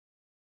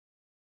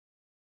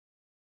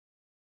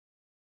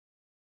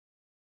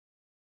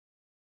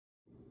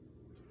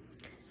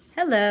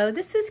Hello,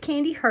 this is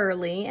Candi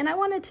Hurley, and I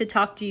wanted to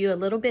talk to you a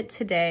little bit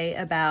today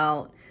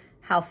about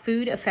how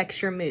food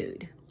affects your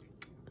mood.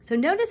 So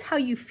notice how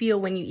you feel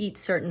when you eat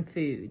certain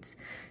foods.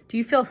 Do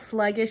you feel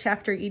sluggish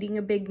after eating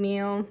a big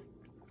meal?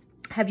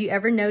 Have you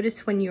ever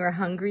noticed when you are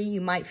hungry,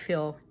 you might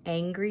feel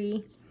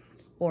angry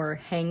or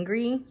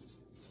hangry?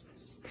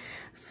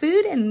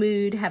 Food and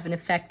mood have an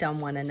effect on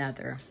one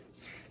another.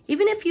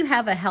 Even if you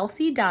have a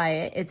healthy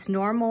diet, it's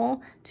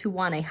normal to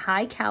want a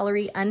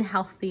high-calorie,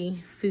 unhealthy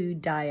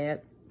food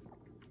diet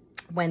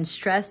when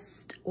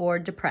stressed or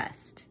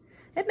depressed.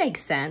 It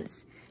makes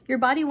sense. Your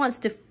body wants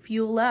to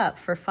fuel up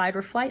for fight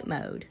or flight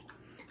mode.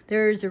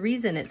 There's a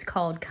reason it's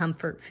called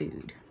comfort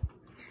food.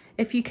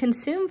 If you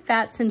consume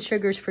fats and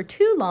sugars for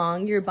too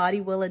long, your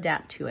body will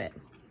adapt to it.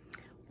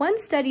 One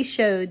study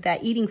showed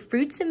that eating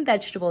fruits and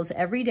vegetables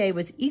every day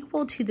was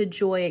equal to the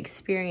joy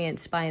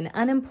experienced by an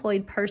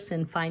unemployed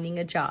person finding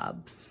a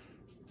job.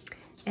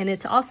 And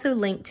it's also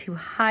linked to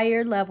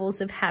higher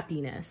levels of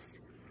happiness.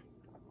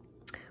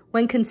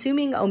 When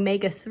consuming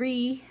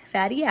omega-3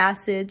 fatty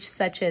acids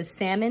such as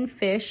salmon,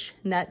 fish,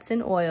 nuts,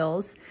 and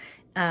oils,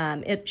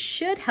 it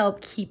should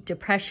help keep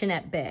depression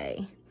at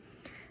bay.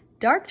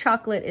 Dark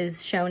chocolate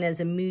is shown as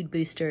a mood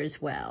booster as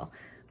well,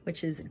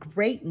 which is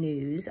great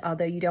news,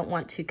 although you don't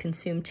want to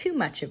consume too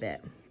much of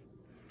it.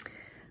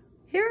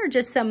 Here are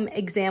just some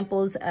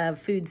examples of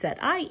foods that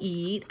I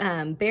eat.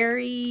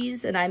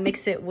 Berries, and I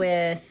mix it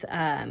with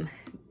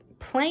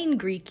plain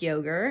Greek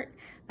yogurt,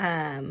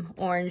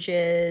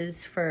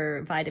 oranges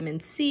for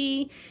vitamin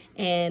C,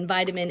 and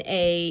vitamin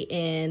A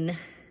in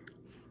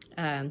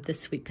the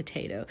sweet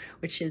potato,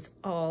 which is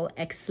all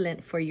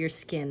excellent for your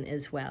skin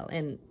as well.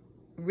 And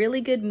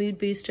really good mood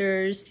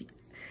boosters.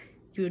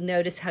 You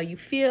notice how you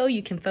feel.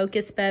 You can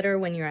focus better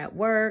when you're at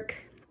work.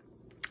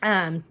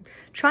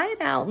 Try it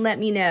out and let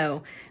me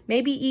know.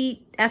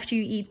 Maybe after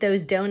you eat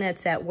those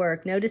donuts at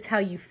work, notice how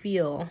you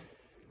feel.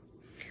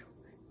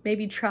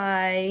 Maybe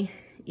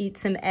eat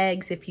some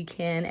eggs if you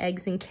can,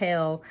 eggs and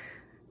kale.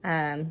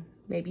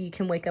 Maybe you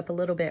can wake up a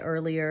little bit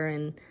earlier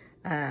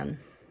and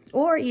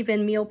or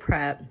even meal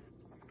prep.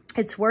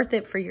 It's worth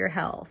it for your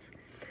health.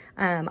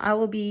 I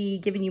will be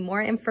giving you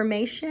more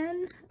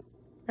information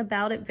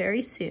about it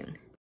very soon.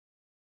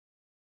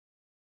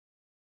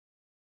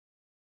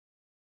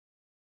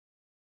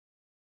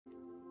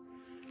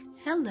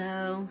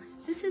 Hello,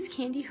 this is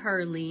Candi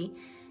Hurley,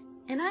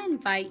 and I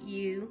invite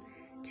you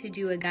to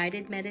do a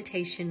guided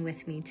meditation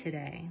with me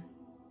today.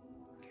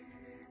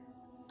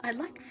 I'd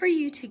like for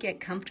you to get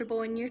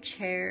comfortable in your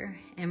chair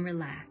and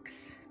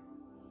relax.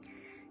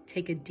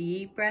 Take a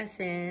deep breath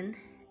in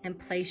and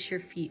place your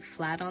feet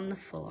flat on the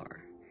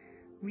floor,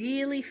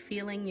 really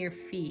feeling your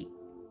feet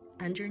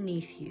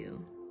underneath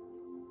you.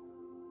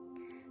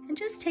 And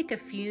just take a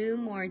few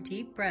more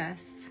deep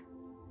breaths.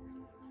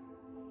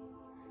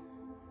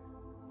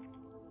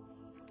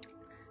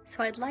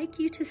 So I'd like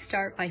you to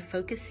start by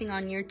focusing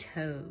on your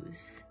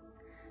toes.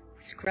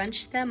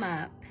 Scrunch them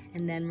up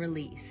and then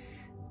release.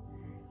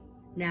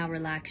 Now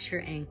relax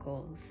your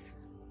ankles,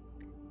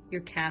 your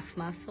calf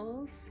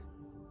muscles,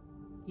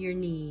 your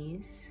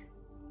knees.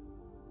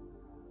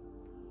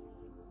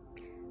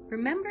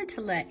 Remember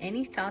to let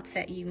any thoughts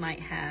that you might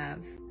have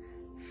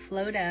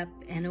float up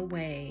and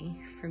away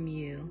from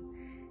you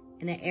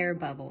in an air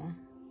bubble.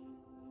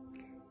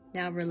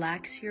 Now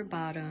relax your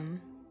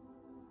bottom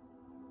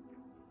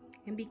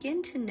and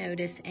begin to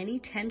notice any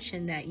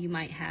tension that you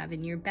might have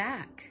in your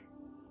back.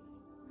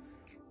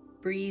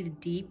 Breathe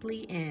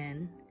deeply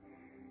in.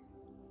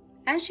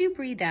 As you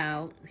breathe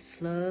out,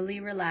 slowly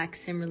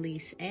relax and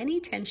release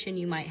any tension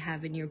you might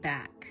have in your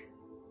back.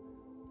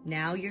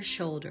 Now your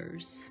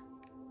shoulders.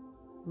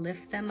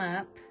 Lift them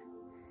up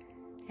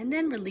and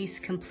then release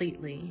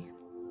completely.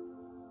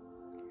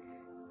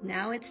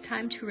 Now it's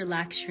time to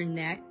relax your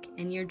neck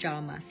and your jaw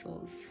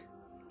muscles.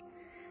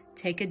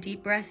 Take a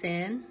deep breath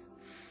in.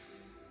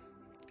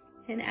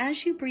 And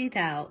as you breathe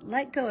out,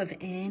 let go of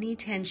any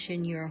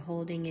tension you're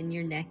holding in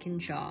your neck and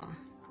jaw.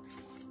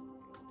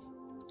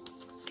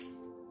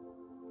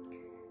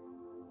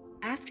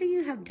 After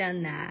you have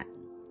done that,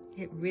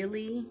 it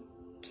really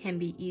can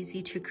be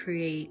easy to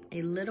create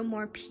a little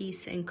more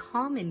peace and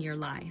calm in your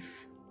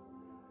life.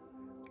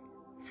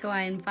 So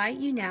I invite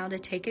you now to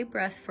take a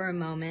breath for a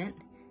moment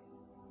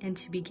and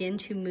to begin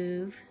to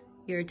move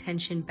your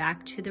attention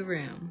back to the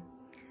room,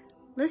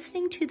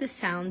 listening to the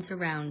sounds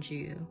around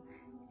you,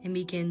 and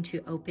begin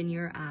to open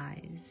your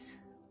eyes.